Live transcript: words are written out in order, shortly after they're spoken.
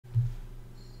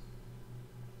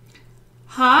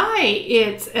Hi,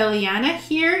 it's Ileana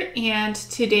here, and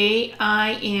today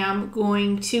I am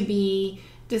going to be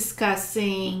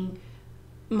discussing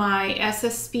my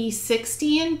SSP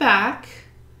 60 and back,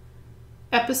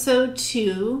 episode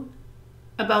 2,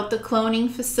 about the cloning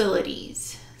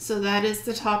facilities. So that is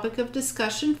the topic of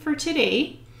discussion for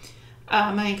today.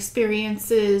 My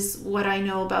experiences, what I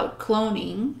know about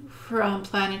cloning from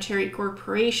Planetary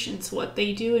Corporations, what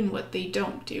they do and what they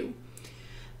don't do.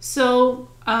 So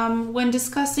when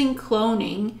discussing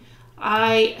cloning,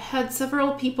 I had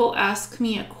several people ask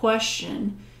me a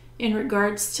question in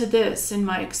regards to this and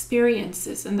my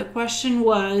experiences. And the question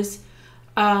was,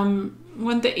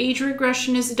 when the age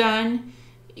regression is done,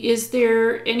 is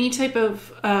there any type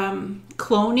of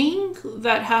cloning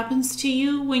that happens to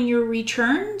you when you're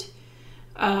returned?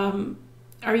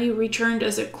 Are you returned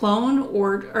as a clone,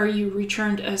 or are you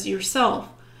returned as yourself?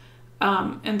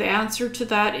 And the answer to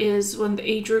that is, when the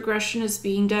age regression is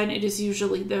being done, it is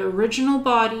usually the original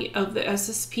body of the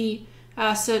SSP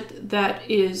asset that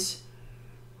is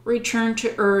returned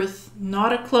to Earth,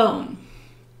 not a clone.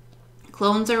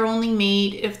 Clones are only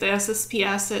made if the SSP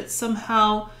asset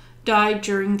somehow died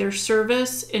during their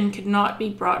service and could not be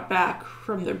brought back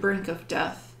from the brink of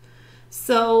death.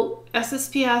 So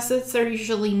SSP assets are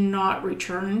usually not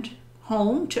returned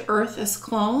home to Earth as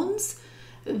clones.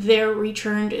 They're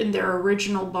returned in their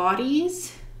original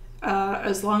bodies.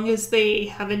 As long as they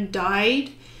haven't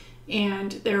died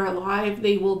and they're alive,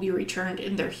 they will be returned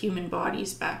in their human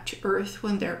bodies back to Earth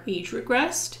when they're age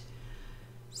regressed.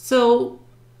 So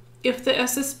if the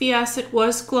SSP asset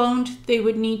was cloned, they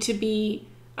would need to be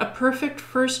a perfect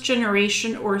first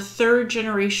generation or third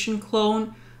generation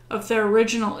clone of the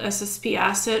original SSP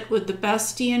asset with the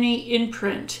best DNA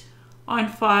imprint on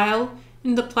file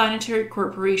in the Planetary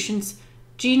Corporations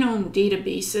genome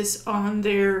databases on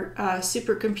their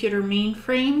supercomputer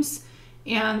mainframes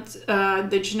and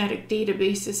the genetic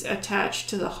databases attached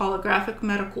to the holographic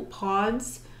medical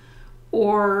pods,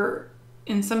 or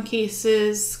in some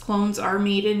cases clones are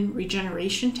made in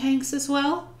regeneration tanks as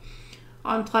well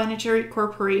on Planetary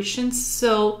Corporations.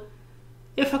 So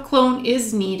if a clone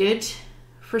is needed,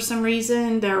 for some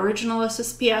reason the original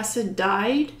SSP asset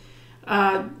died,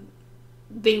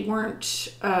 they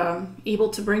weren't able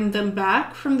to bring them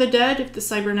back from the dead. If the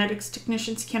cybernetics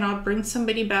technicians cannot bring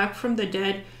somebody back from the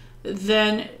dead,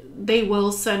 then they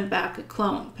will send back a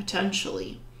clone,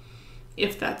 potentially,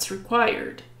 if that's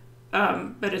required.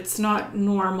 But it's not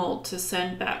normal to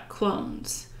send back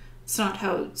clones. It's not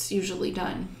how it's usually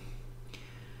done.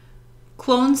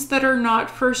 Clones that are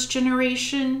not first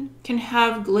generation can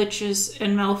have glitches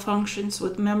and malfunctions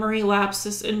with memory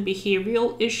lapses and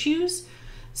behavioral issues.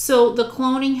 So the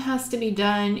cloning has to be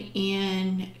done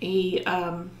in a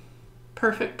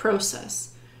perfect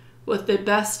process with the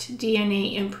best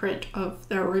DNA imprint of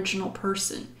the original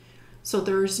person. So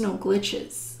there's no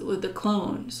glitches with the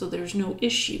clone, so there's no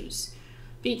issues,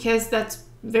 because that's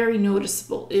very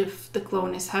noticeable if the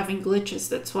clone is having glitches.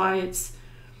 That's why it's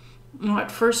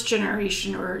not first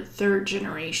generation or third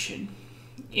generation.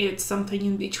 It's something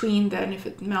in between then if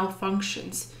it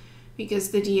malfunctions,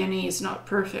 because the DNA is not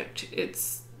perfect.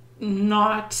 It's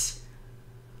not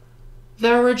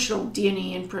the original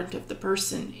DNA imprint of the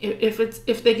person. If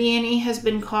the DNA has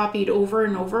been copied over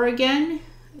and over again,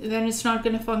 then it's not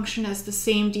going to function as the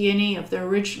same DNA of the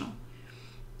original.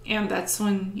 And that's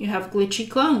when you have glitchy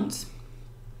clones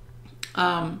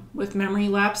with memory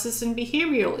lapses and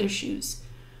behavioral issues.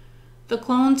 The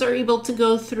clones are able to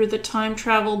go through the time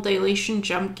travel dilation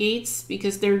jump gates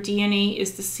because their DNA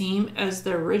is the same as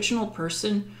the original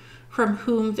person from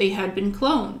whom they had been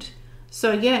cloned.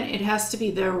 So again, it has to be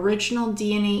the original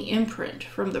DNA imprint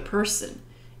from the person.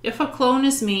 If a clone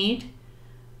is made,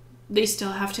 they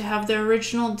still have to have their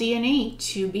original DNA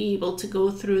to be able to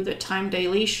go through the time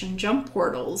dilation jump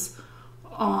portals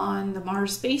on the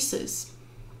Mars bases.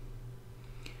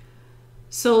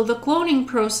 So the cloning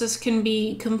process can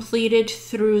be completed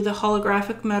through the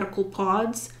holographic medical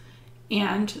pods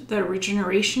and the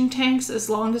regeneration tanks, as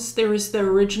long as there is the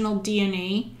original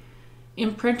DNA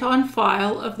imprint on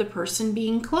file of the person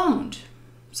being cloned.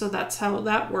 So that's how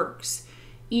that works.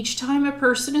 Each time a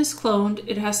person is cloned,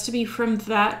 it has to be from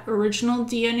that original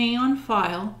DNA on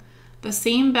file. The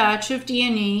same batch of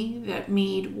DNA that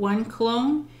made one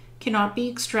clone cannot be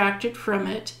extracted from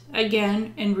it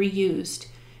again and reused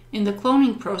in the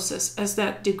cloning process, as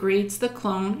that degrades the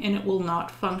clone and it will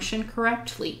not function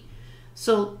correctly.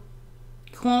 So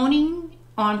cloning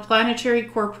on Planetary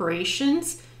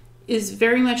Corporations is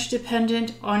very much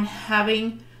dependent on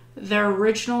having the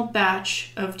original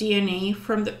batch of DNA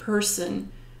from the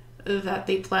person that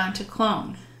they plan to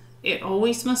clone. It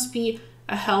always must be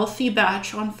a healthy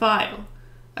batch on file.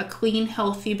 a clean,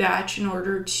 healthy batch in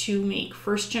order to make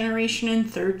first generation and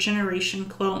third generation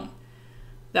clone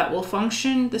that will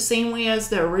function the same way as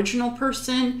the original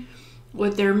person,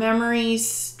 with their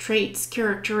memories, traits,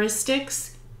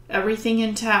 characteristics, everything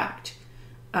intact.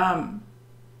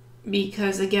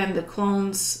 Because again, the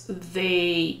clones,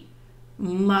 they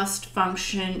must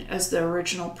function as the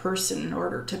original person in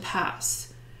order to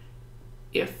pass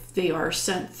if they are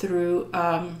sent through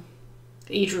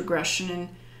age regression and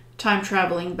time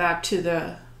traveling back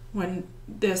to when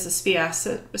the SSP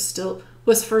asset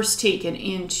was first taken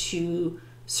into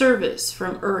service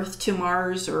from Earth to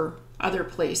Mars or other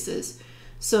places.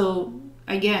 So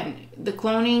again, the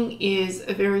cloning is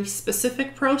a very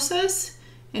specific process,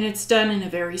 and it's done in a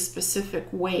very specific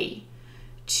way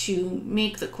to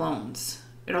make the clones.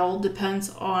 It all depends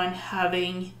on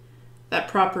having that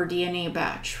proper DNA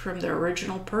batch from the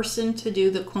original person to do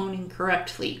the cloning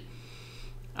correctly.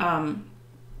 And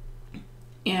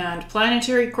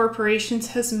Planetary Corporations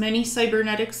has many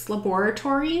cybernetics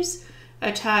laboratories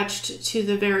attached to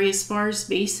the various Mars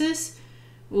bases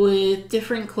with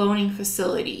different cloning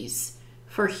facilities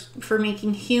for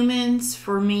making humans,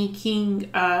 for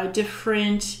making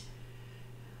different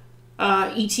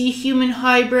ET human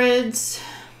hybrids,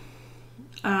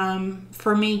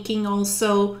 for making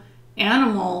also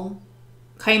animal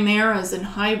chimeras and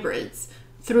hybrids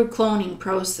through cloning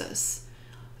process.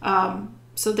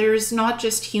 So there's not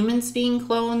just humans being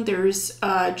cloned, there's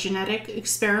genetic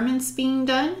experiments being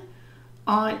done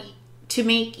to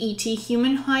make ET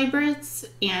human hybrids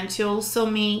and to also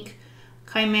make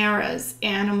chimeras,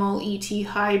 animal ET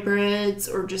hybrids,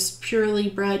 or just purely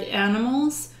bred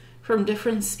animals from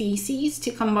different species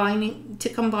to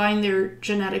combine their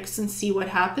genetics and see what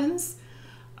happens.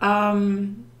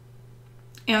 And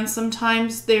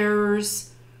sometimes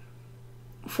there's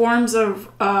forms of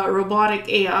robotic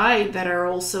AI that are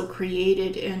also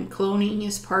created, and cloning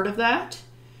is part of that.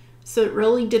 So it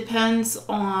really depends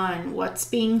on what's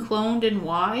being cloned and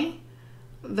why.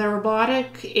 The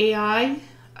robotic AI,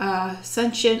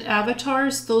 sentient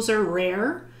avatars, those are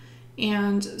rare,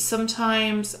 and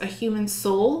sometimes a human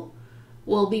soul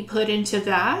will be put into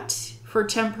that for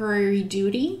temporary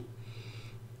duty,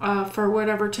 for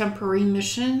whatever temporary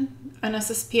mission an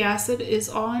SSP asset is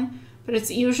on. But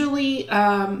it's usually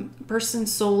a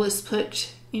person's soul is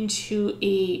put into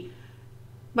a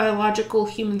biological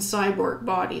human cyborg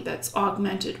body that's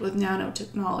augmented with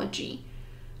nanotechnology,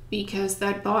 because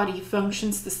that body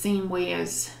functions the same way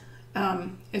as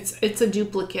it's a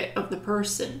duplicate of the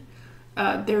person.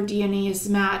 Their DNA is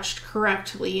matched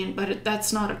correctly, but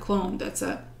that's not a clone. That's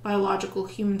a biological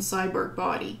human cyborg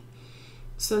body.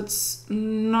 So it's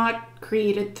not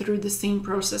created through the same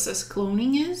process as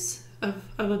cloning is of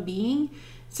a being.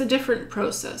 It's a different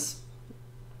process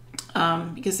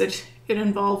because it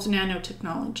involves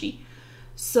nanotechnology.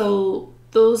 So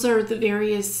those are the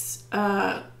various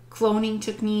cloning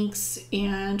techniques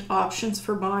and options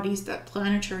for bodies that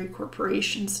Planetary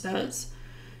Corporations does.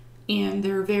 And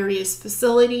there are various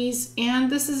facilities,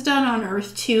 and this is done on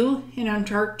Earth too, in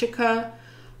Antarctica,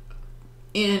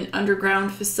 in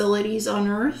underground facilities on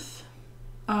Earth,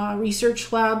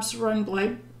 research labs run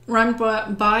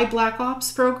by Black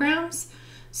Ops programs.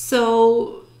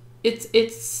 So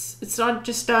it's not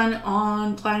just done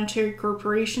on Planetary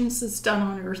Corporations, it's done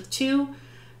on Earth too,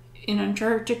 in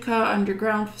Antarctica,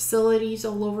 underground facilities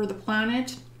all over the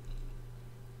planet.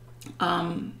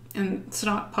 And it's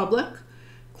not public.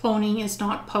 Cloning is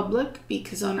not public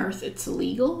because on Earth it's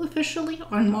illegal officially.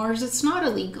 On Mars it's not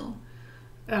illegal.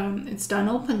 It's done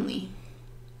openly.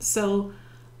 So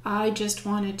I just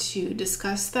wanted to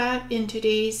discuss that in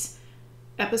today's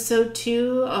episode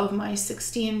 2 of my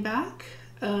 60 and back,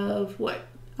 of what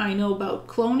I know about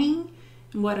cloning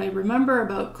and what I remember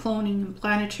about cloning and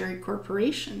Planetary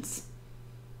Corporations.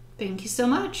 Thank you so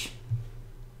much.